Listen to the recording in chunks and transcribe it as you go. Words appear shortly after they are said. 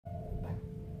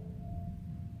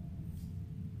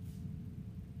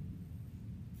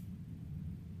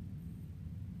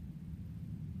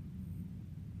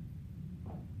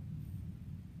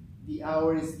The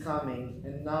hour is coming,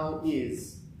 and now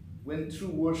is, when true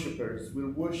worshippers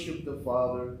will worship the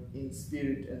Father in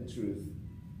spirit and truth,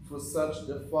 for such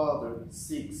the Father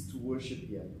seeks to worship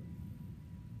him.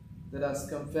 Let us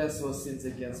confess our sins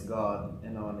against God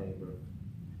and our neighbor.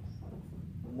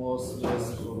 Most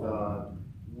merciful God,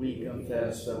 we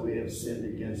confess that we have sinned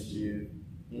against you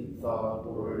in thought,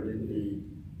 word, and deed,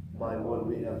 by what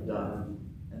we have done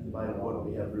and by what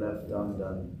we have left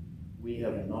undone. We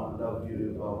have not loved you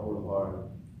with our whole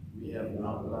heart. We have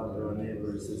not loved our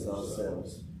neighbors as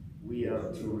ourselves. We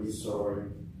are truly sorry,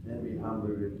 and we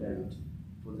humbly repent.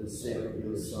 For the sake of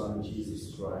your Son,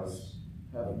 Jesus Christ,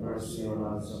 have mercy on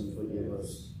us and forgive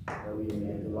us, that we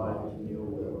may delight in your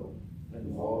will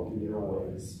and walk in your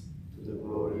ways, to the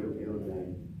glory of your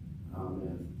name.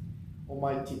 Amen.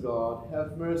 Almighty God,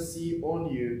 have mercy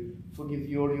on you, forgive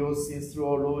you all your sins through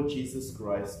our Lord Jesus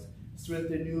Christ,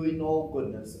 strengthen you in all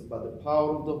goodness, and by the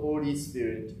power of the Holy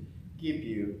Spirit, give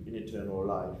you in eternal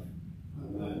life.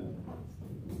 Amen.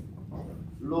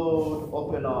 Lord,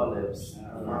 open our lips,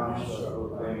 and I shall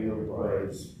proclaim your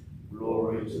praise.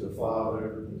 Glory to the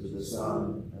Father, and to the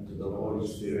Son, and to the Holy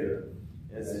Spirit,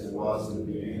 as it was in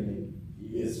the beginning,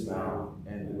 is now,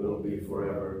 and will be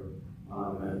forever.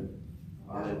 Amen.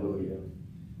 Alleluia.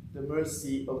 The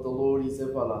mercy of the Lord is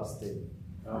everlasting.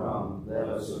 Come, let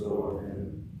us adore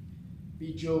him.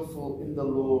 Be joyful in the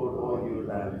Lord, all you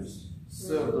lands.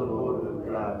 Serve the Lord with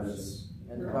gladness,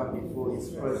 and come before his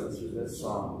presence with a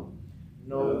song.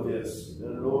 Know this, the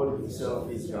Lord himself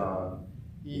is God.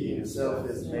 He himself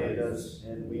has made us,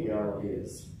 and we are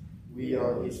his. We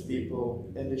are his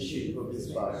people, and the sheep of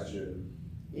his pasture.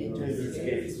 Enter his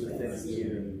gates with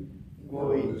thanksgiving.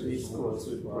 Go into his courts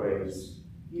with praise.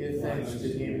 Give thanks to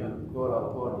him and call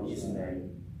upon his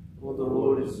name. For the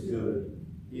Lord is good.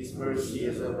 His mercy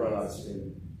is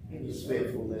everlasting, and his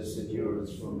faithfulness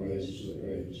endures from age to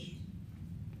age.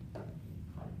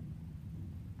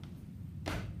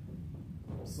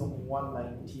 Psalm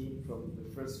 119 from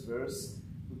the first verse.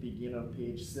 We begin on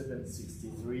page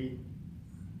 763.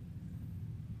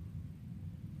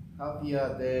 Happy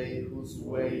are they whose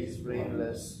way is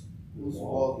blameless, whose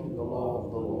walk in the law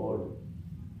of the Lord.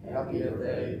 Happy are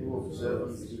they who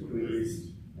observe his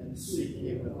decrees and seek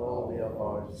him with all their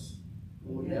hearts,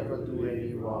 who never do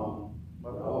any wrong,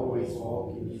 but always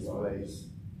walk in his ways.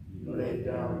 You lay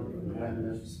down your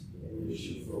commandments, and you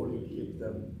should fully keep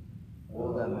them.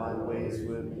 Oh, that my ways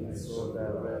were being so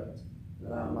direct,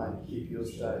 that I might keep your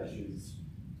statutes,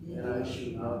 and I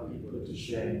should not be put to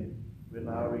shame when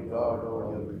I regard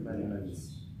all your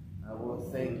commandments. I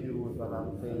will thank you with an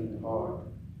unfeigned heart.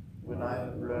 When I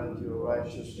have learned your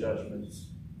righteous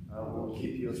judgments, I will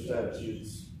keep your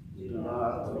statutes. Do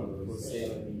not utterly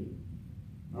forsake me.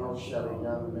 How shall a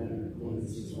young man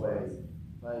cleanse his way?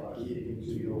 By keeping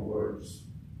to your words.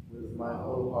 With my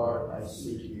whole heart I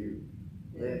seek you.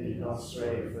 Let me not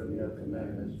stray from your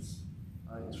commandments.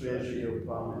 I treasure your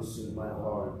promise in my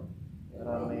heart, that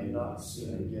I may not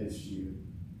sin against you.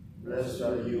 Blessed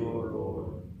are you, O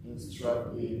Lord.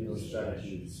 Instruct me in your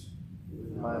statutes.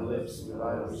 With my lips will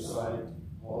I recite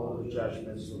all the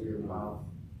judgments of your mouth.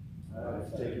 I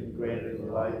have taken great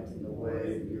delight in the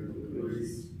way of your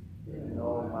decrees, and in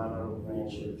all manner of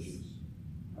riches.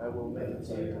 I will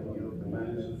meditate on your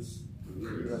commandments,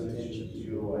 give attention to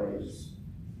your ways.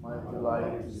 My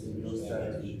delight is in your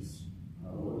statutes.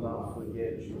 I will not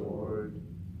forget your word.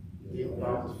 Deal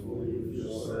bountifully with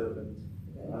your servant,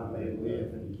 that I may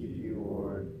live and keep your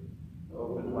word.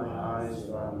 Open my eyes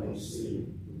that I may see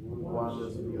the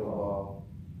wonders of your law.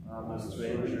 I'm a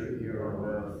stranger here on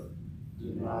earth.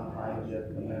 Do not hide your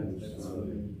commandments from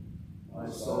me. My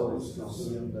soul is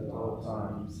consumed at all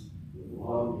times,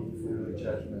 longing for your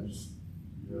judgments.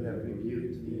 You have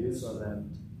rebuked the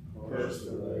insolent. Curse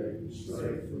the way who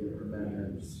stray for your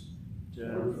commandments.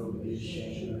 Turn from me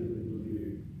shame with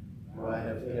you, for I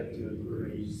have kept your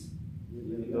decrees.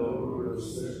 Even though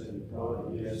rulers sit and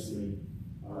plot against me,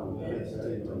 I will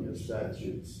meditate on your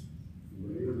statutes.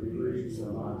 For your decrees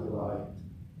are my delight,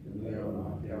 and they are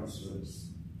my counselors.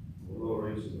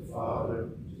 Glory to the Father,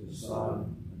 to the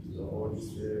Son, and to the Holy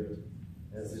Spirit,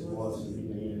 as it was in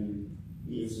the beginning,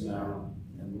 is now,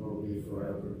 and will be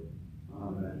forever.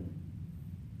 Amen.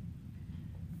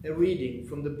 A reading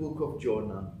from the book of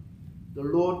Jonah. The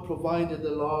Lord provided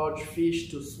a large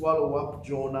fish to swallow up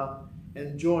Jonah,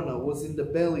 and Jonah was in the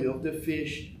belly of the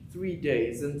fish 3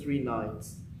 days and 3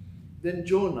 nights. Then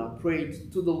Jonah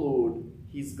prayed to the Lord,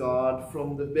 his God,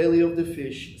 from the belly of the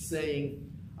fish,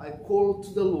 saying, I called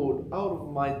to the Lord out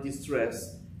of my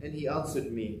distress, and he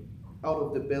answered me. Out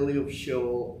of the belly of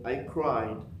Sheol I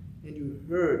cried, and you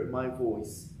heard my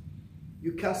voice.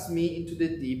 You cast me into the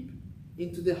deep,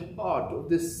 into the heart of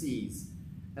the seas,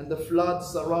 and the flood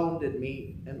surrounded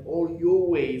me, and all your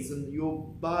waves and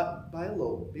your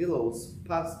billows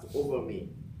passed over me.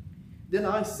 Then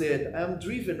I said, I am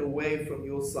driven away from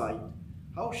your sight.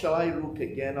 How shall I look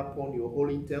again upon your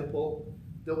holy temple?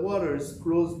 The waters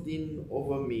closed in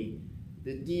over me.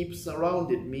 The deep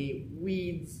surrounded me.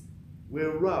 Weeds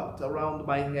were wrapped around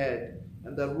my head,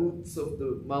 and the roots of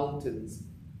the mountains.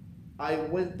 I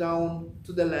went down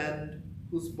to the land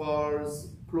whose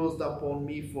bars closed upon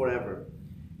me forever.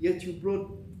 Yet you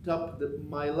brought up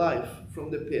my life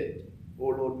from the pit, O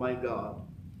Lord my God.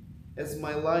 As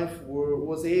my life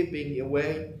was ebbing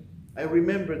away, I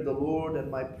remembered the Lord, and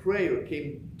my prayer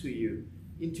came to you,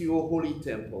 into your holy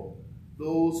temple.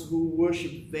 Those who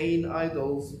worship vain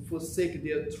idols forsake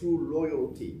their true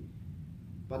loyalty.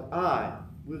 But I,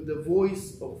 with the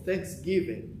voice of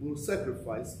thanksgiving, will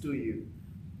sacrifice to you.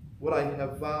 What I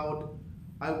have vowed,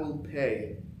 I will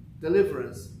pay.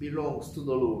 Deliverance belongs to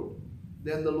the Lord.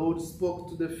 Then the Lord spoke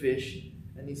to the fish,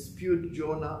 and he spewed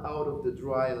Jonah out of the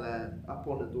dry land,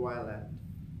 upon the dry land.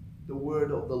 The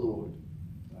word of the Lord.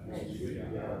 Thanks be to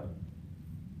God.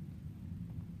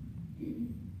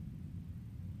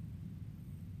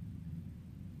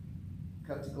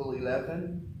 Canticle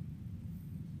 11.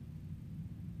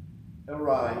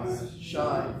 Arise,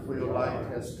 shine, for your light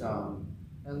has come,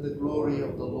 and the glory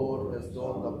of the Lord has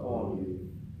dawned upon you.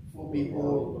 For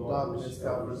behold, darkness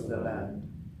covers the land,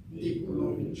 deep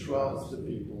gloom enshrouds the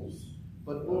peoples.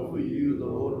 But over you the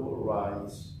Lord will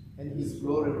rise, and his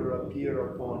glory will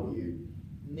appear upon you.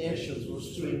 Nations will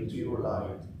stream to your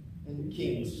light, and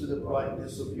kings to the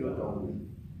brightness of your dawning.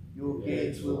 Your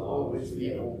gates will always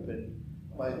be open.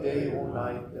 By day or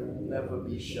night they will never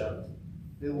be shut.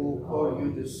 They will call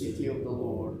you the city of the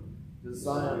Lord, the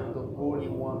Zion of the Holy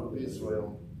One of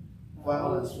Israel.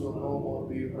 Violence will no more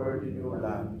be heard in your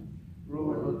land,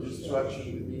 ruin or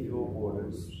destruction within your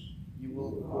borders. You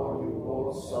will call your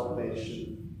walls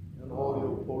salvation, and all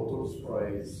your portals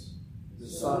praise. The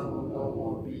sun will no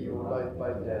more be your light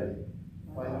by day.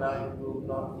 By night will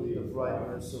not be the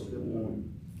brightness of the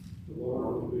moon. The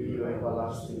Lord will be your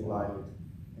everlasting light,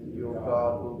 and your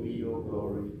God will be your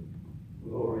glory.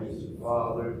 Glory to the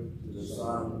Father, to the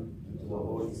Son, and to the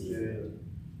Holy Spirit,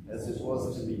 as it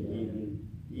was in the beginning,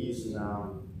 is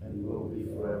now, and will be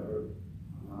forever.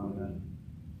 Amen.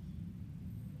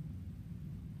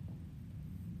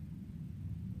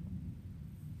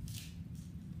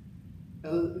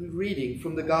 A reading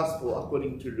from the Gospel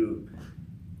according to Luke.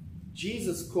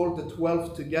 Jesus called the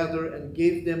 12 together and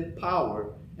gave them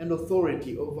power and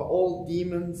authority over all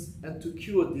demons and to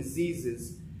cure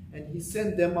diseases, and he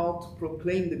sent them out to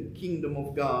proclaim the kingdom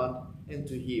of God and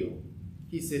to heal.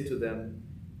 He said to them,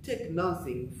 take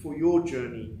nothing for your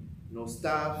journey, no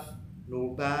staff, no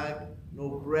bag,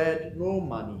 no bread, nor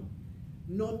money,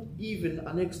 not even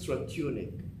an extra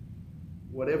tunic.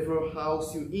 Whatever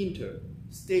house you enter,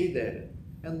 stay there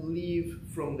and leave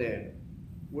from there.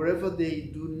 Wherever they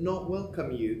do not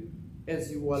welcome you,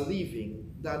 as you are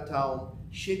leaving that town,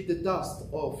 shake the dust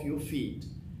off your feet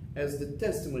as the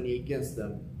testimony against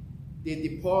them. They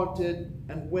departed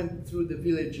and went through the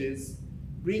villages,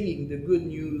 bringing the good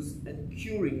news and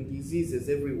curing diseases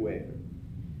everywhere.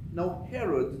 Now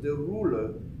Herod the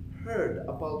ruler heard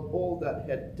about all that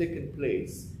had taken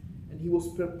place, and he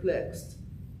was perplexed,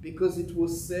 because it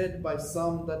was said by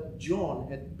some that John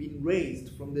had been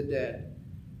raised from the dead,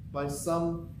 by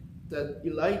some that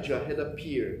Elijah had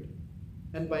appeared,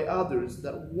 and by others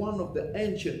that one of the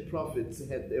ancient prophets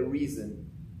had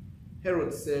arisen.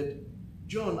 Herod said,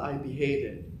 John I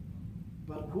beheaded,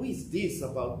 but who is this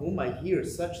about whom I hear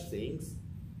such things?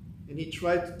 And he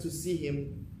tried to see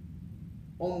him.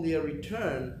 On their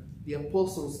return, the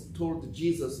apostles told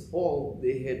Jesus all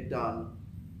they had done.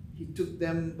 He took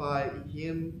them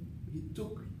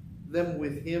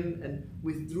with him and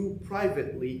withdrew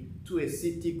privately to a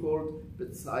city called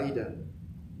Bethsaida.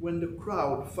 When the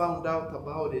crowd found out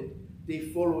about it,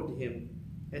 they followed him,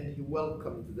 and he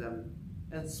welcomed them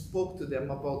and spoke to them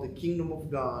about the kingdom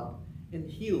of God and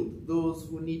healed those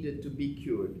who needed to be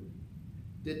cured.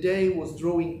 The day was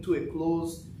drawing to a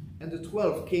close, and the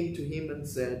 12 came to him and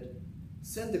said,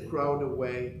 send the crowd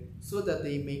away so that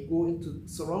they may go into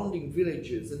surrounding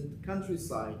villages and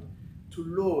countryside to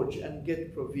lodge and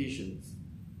get provisions.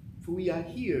 For we are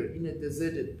here in a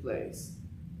deserted place.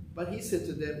 But he said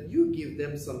to them, you give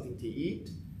them something to eat.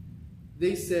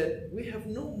 They said, we have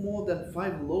no more than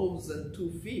 5 loaves and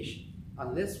 2 fish,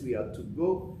 unless we are to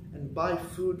go and buy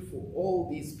food for all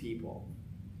these people.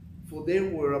 For there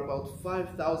were about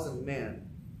 5,000 men.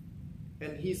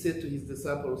 And he said to his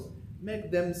disciples,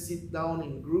 make them sit down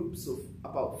in groups of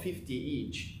about 50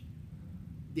 each.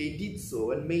 They did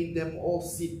so and made them all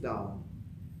sit down.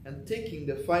 And taking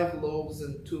the 5 loaves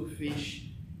and 2 fish,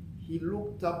 he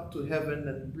looked up to heaven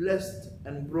and blessed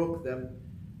and broke them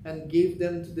and gave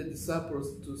them to the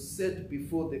disciples to set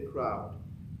before the crowd.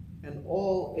 And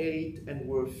all ate and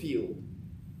were filled.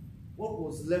 What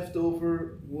was left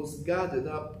over was gathered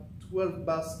up 12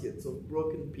 baskets of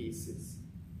broken pieces.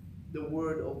 The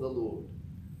word of the Lord.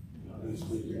 Thanks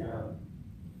be to God.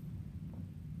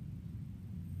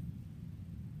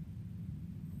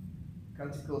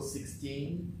 Canticle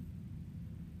 16.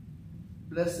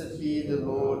 Blessed be the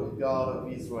Lord God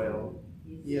of Israel.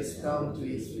 He has come to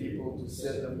his people to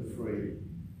set them free.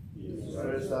 He has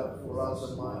raised up for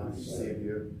us a mighty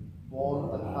Savior, born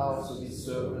of the house of his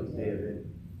servant David.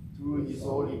 Through his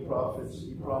holy prophets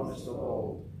he promised of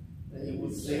old that he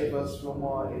would save us from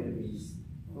our enemies,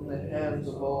 from the hands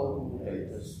of all who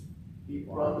hate us. He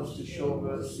promised to show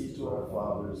mercy to our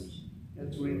fathers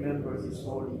and to remember his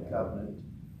holy covenant.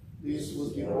 This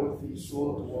was the oath he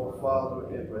swore to our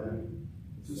father Abraham,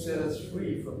 to set us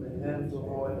free from the hands of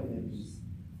our enemies,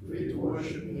 free to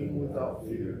worship him without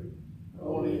fear,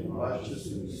 holy and righteous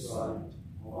in his sight,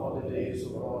 all the days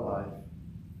of our life.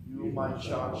 You, my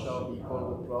child, shall be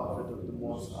called the prophet of the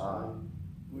Most High,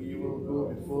 for you will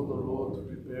go before the Lord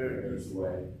to prepare his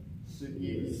way, to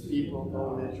give his people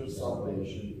knowledge of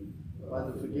salvation, by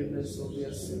the forgiveness of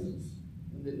their sins,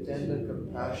 and the tender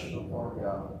compassion of our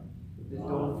God. The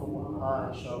dawn from on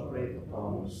high shall break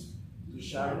upon us, to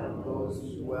shine on those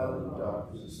who dwell in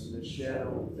darkness and the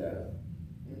shadow of death,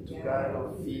 and to guide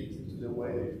our feet into the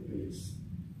way of peace.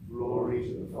 Glory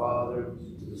to the Father,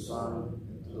 to the Son,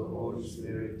 and to the Holy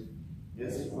Spirit,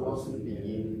 as it was in the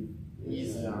beginning,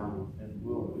 is now, and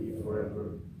will be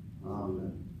forever.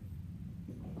 Amen.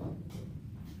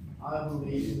 I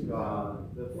believe in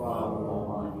God, the Father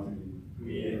Almighty,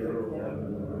 creator of heaven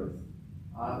and earth.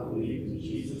 I believe in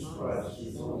Jesus Christ,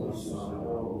 his only Son, our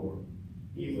Lord.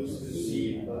 He was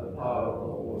conceived by the power of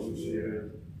the Holy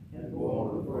Spirit and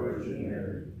born of the Virgin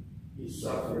Mary. He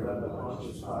suffered under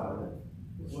Pontius Pilate,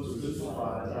 was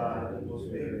crucified, died, and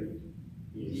was buried.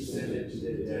 He descended to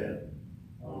the dead.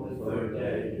 On the 3rd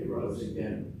day he rose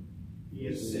again. He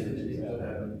ascended into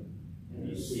heaven,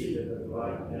 and is seated at the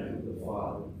right hand of the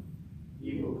Father.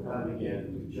 He will come again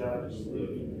to judge the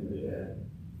living and the dead.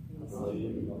 I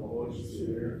believe in the Holy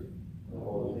Spirit, the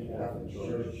Holy Catholic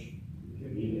Church, the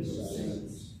communion of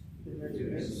saints, the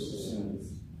forgiveness of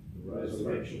sins, the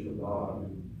resurrection of the body,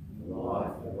 and the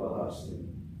life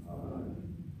everlasting. Amen.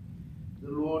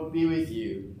 The Lord be with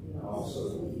you. And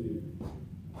also with you.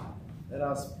 Let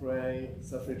us pray.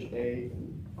 Suffrage A.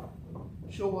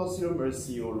 Show us your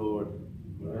mercy, O Lord.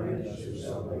 Grant us your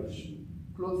salvation.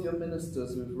 Clothe your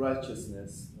ministers with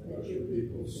righteousness. Let your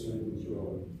people sing with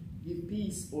joy. Give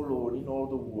peace, O Lord, in all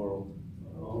the world.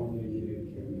 Only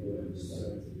you can live in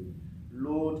safety.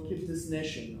 Lord, keep this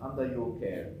nation under your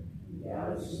care.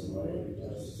 Guide us in the way of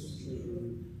justice and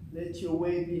truth. Let your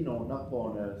way be known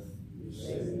upon earth. You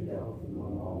save and help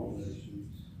among all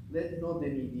nations. Let not the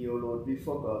needy, O Lord, be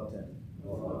forgotten.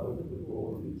 Nor let the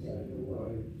poor be taken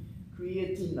away.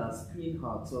 Create in us clean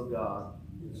hearts, O God.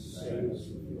 And sustain us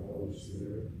with your Holy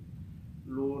Spirit.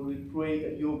 Lord, we pray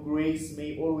that your grace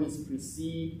may always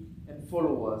precede and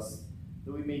follow us,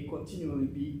 that we may continually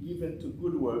be given to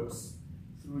good works,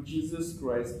 through Jesus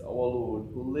Christ our Lord,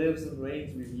 who lives and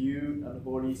reigns with you and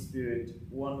Holy Spirit,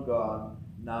 one God,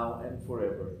 now and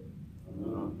forever.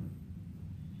 Amen.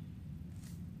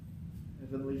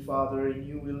 Heavenly Father, in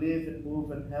you we live and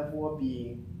move and have our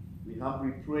being. We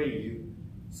humbly pray you,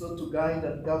 so to guide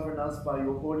and govern us by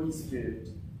your Holy Spirit,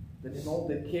 that in all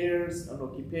the cares and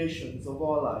occupations of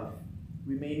our life,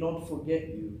 we may not forget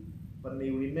you, but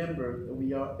may remember that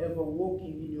we are ever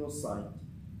walking in your sight,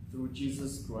 through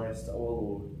Jesus Christ our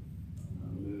Lord.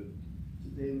 Amen.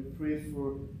 Today we pray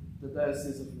for the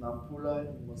Diocese of Nampula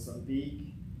in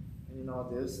Mozambique, and in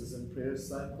our diocesan prayer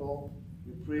cycle,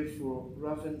 we pray for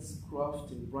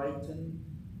Ravenscroft in Brighton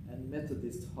and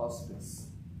Methodist Hospice.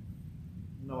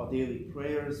 In our daily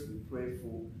prayers, we pray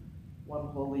for One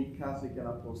Holy Catholic and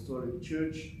Apostolic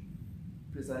Church,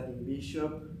 Presiding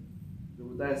Bishop,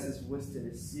 the Diocese of West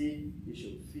Tennessee,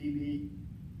 Bishop Phoebe,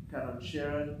 Canon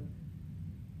Sharon,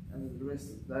 and the rest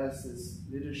of the diocese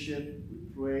leadership. We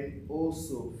pray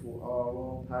also for our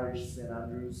own parish, St.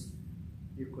 Andrews.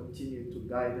 You continue to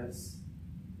guide us.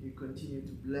 You continue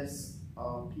to bless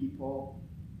our people,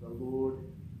 the Lord,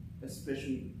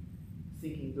 especially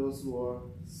thinking those who are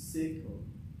sick or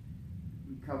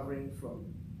recovering from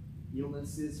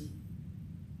illnesses,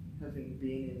 having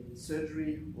been in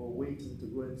surgery or waiting to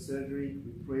go in surgery.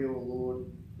 We pray, O Lord,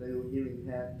 that your healing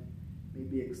hand may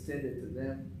be extended to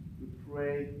them. We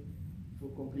pray for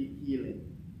complete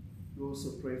healing. We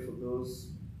also pray for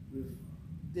those with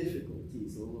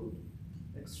difficulties, O Lord,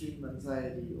 extreme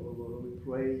anxiety, O Lord. We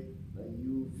pray that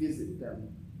you visit them,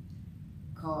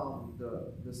 calm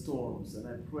the storms, and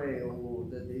I pray, O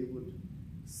Lord, that they would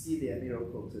see their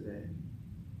miracle today.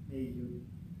 May you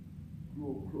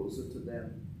grow closer to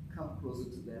them, come closer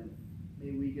to them.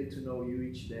 May we get to know you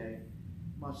each day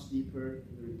much deeper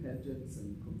in repentance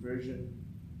and conversion.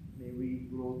 May we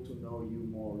grow to know you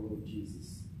more, Lord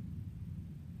Jesus.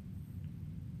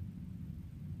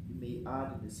 You may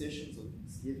add in the sessions of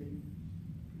thanksgiving.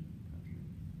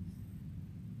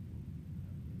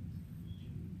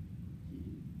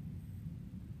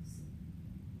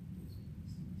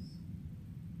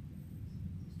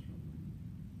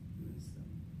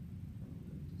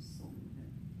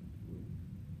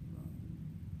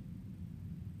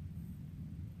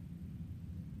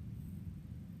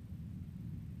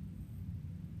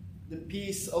 The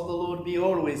peace of the Lord be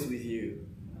always with you.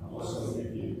 Also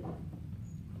with you.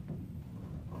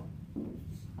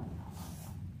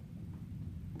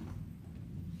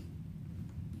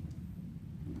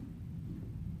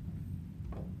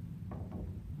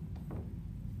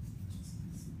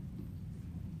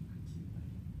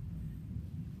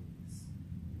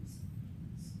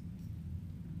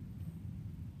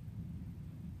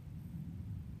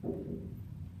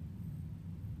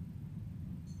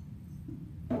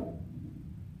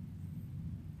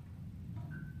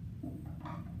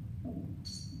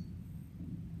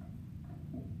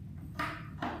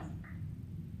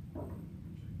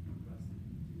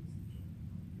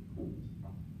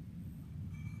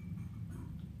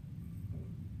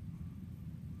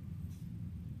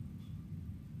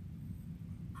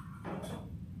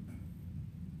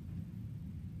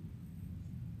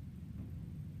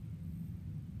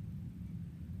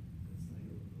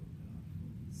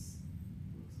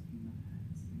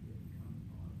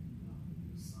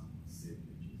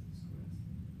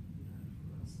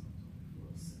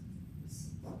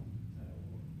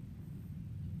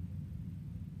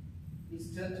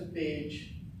 Please turn to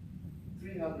page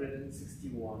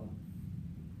 361.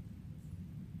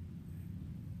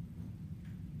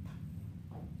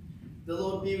 The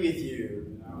Lord be with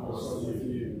you. And also with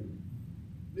you.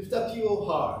 Lift up your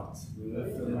hearts. We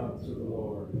lift them up to the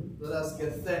Lord. Let us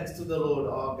give thanks to the Lord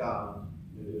our God.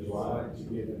 It is right to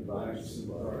give him thanks and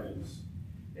praise.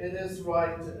 It is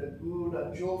right, a good,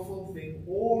 a joyful thing,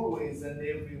 always and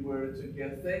everywhere, to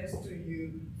give thanks to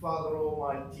you, Father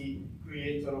Almighty,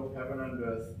 Creator of heaven and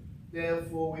earth.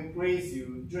 Therefore we praise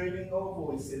you, joining our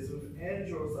voices with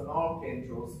angels and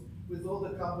archangels, with all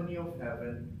the company of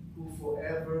heaven, who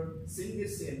forever sing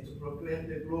this hymn to proclaim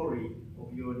the glory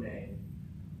of your name.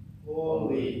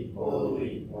 Holy,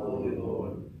 holy, holy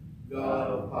Lord, God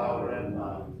of power and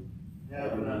might,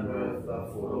 heaven and earth are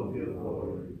full of your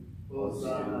glory.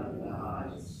 Hosanna in the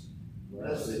highest.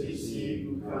 Blessed is he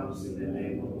who comes in the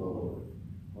name of the Lord.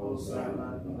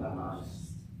 Hosanna in the highest.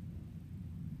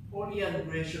 Holy and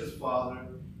gracious Father,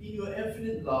 in your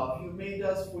infinite love you made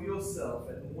us for yourself,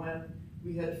 and when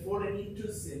we had fallen into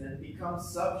sin and become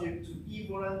subject to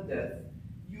evil and death,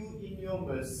 you in your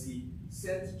mercy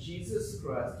sent Jesus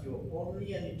Christ, your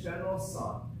only and eternal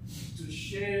Son, to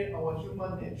share our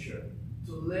human nature,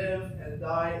 to live and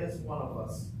die as one of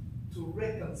us, to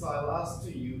reconcile us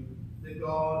to you, the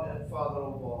God and Father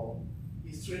of all.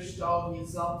 He stretched out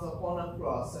his arms upon a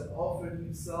cross and offered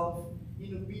himself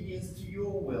in obedience to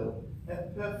your will, a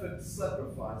perfect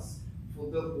sacrifice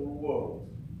for the whole world.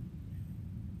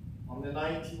 On the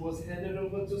night he was handed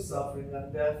over to suffering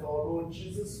and death, our Lord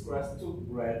Jesus Christ took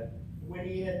bread. When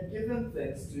he had given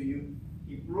thanks to you,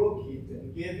 he broke it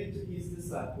and gave it to his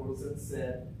disciples and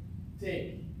said,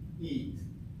 "Take, eat.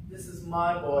 This is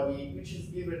my body, which is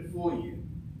given for you.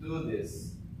 Do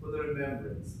this for the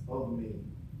remembrance of me."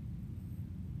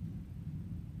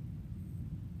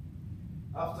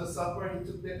 After supper, he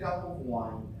took the cup of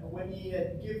wine, and when he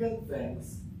had given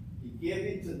thanks, he gave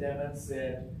it to them and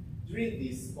said, "Drink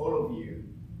this, all of you.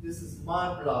 This is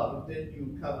my blood of the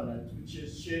new covenant, which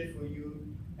is shed for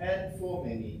you and for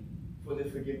many for the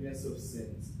forgiveness of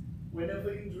sins.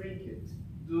 Whenever you drink it,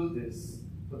 do this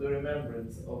for the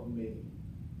remembrance of me."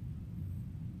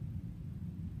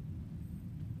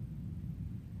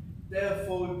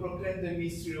 Therefore we proclaim the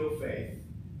mystery of faith.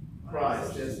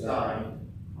 Christ has died.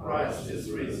 Christ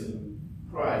is risen.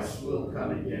 Christ will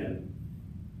come again.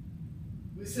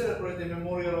 We celebrate the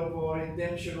memorial of our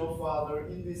redemption, O Father,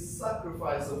 in this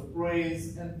sacrifice of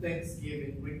praise and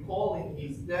thanksgiving, recalling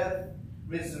his death,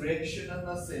 resurrection, and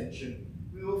ascension.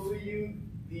 We offer you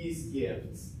these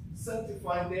gifts,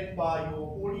 sanctifying them by your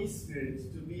Holy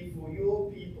Spirit to be for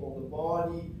your people the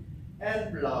body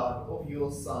and blood of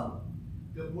your Son,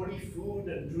 the holy food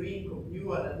and drink of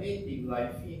new and unending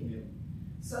life in him.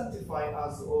 Sanctify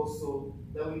us also,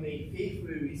 that we may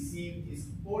faithfully receive this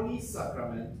holy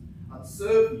sacrament and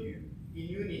serve you in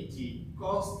unity,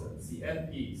 constancy, and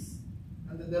peace.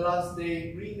 And in the last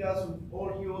day, bring us with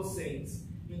all your saints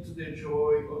into the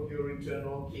joy of your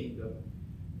eternal kingdom.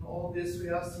 And all this we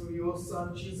ask through your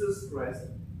Son, Jesus Christ,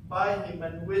 by him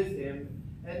and with him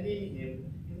and in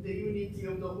him, in the unity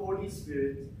of the Holy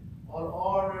Spirit. All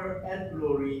honor and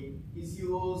glory is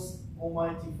yours,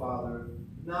 Almighty Father,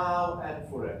 now and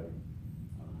forever.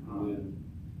 Amen.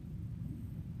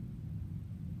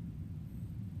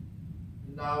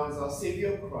 And now, as our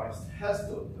Savior Christ has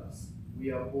taught us,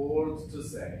 we are bold to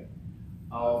say,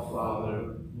 Our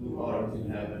Father, who art in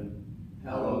heaven,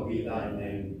 hallowed be thy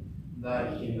name.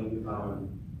 Thy kingdom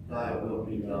come, thy will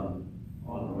be done,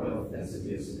 on earth as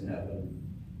it is in heaven.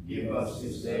 Give us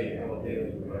this day our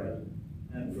daily bread,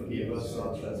 and forgive us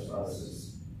our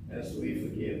trespasses, as we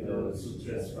forgive those who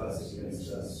trespass against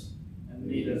us. And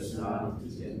lead us not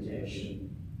into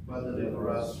temptation, but deliver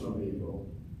us from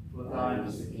evil. For thine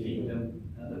is the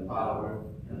kingdom, and the power,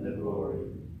 and the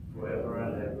glory, forever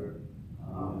and ever.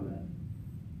 Amen.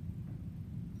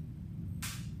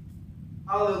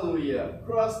 Hallelujah!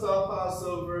 Christ our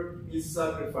Passover is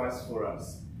sacrificed for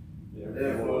us.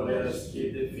 Therefore let us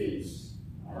keep the feast.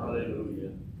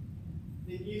 Hallelujah.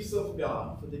 The gifts of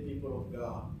God for the people of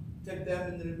God. Take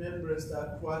them in remembrance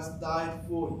that Christ died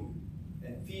for you,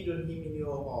 and feed on him in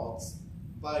your hearts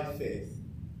by faith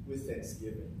with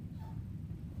thanksgiving.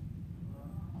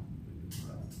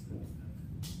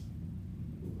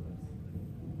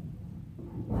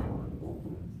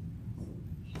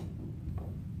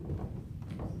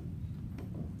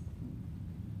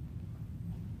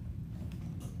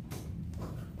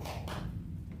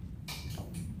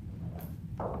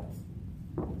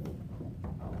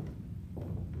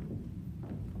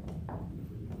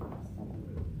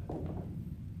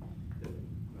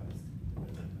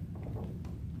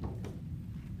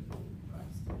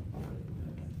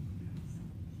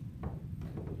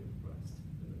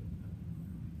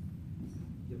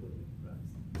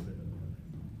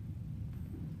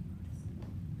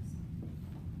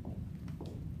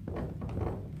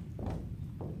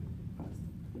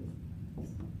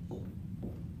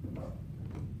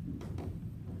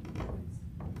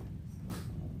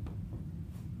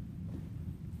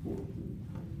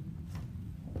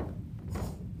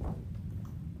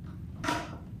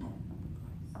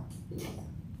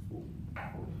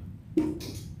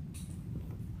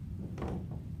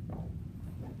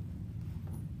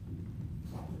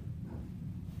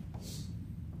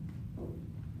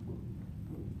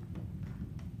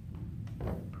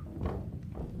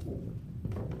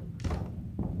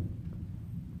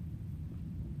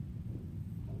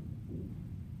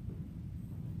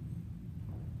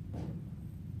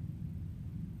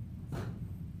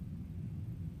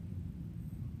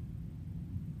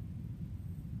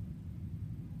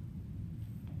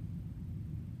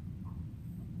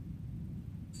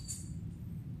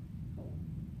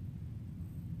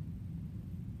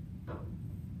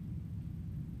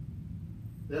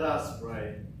 Let us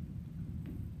pray.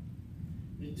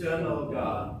 Eternal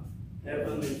God,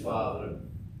 Heavenly Father,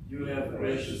 you have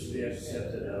graciously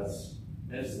accepted us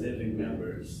as living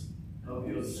members of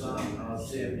your Son, our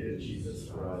Savior,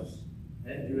 Jesus Christ,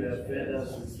 and you have fed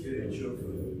us with spiritual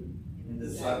food in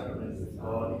the sacrament of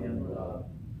body and blood.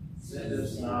 Send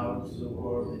us now to the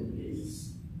world in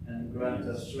peace, and grant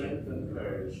us strength and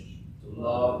courage to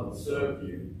love and serve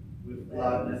you with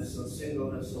gladness and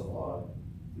singleness of heart,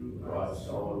 through Christ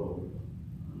our Lord.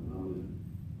 Amen.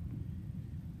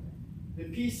 The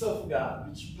peace of God,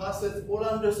 which passeth all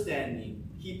understanding,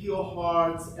 keep your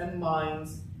hearts and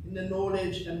minds in the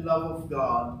knowledge and love of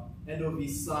God and of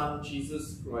his Son,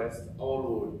 Jesus Christ our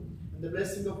Lord. And the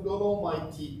blessing of God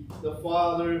Almighty, the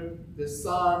Father, the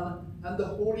Son, and the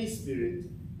Holy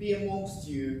Spirit be amongst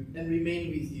you and remain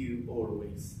with you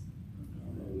always.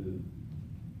 Amen.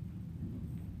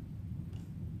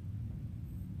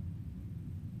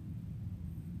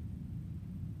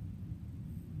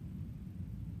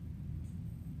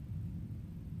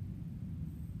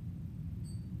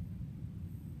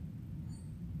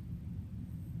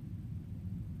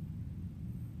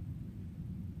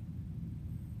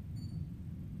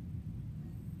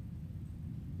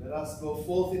 Let us go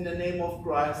forth in the name of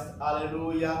Christ.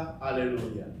 Alleluia,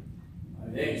 alleluia.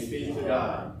 Thanks be to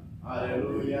God.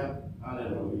 Alleluia,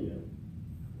 alleluia.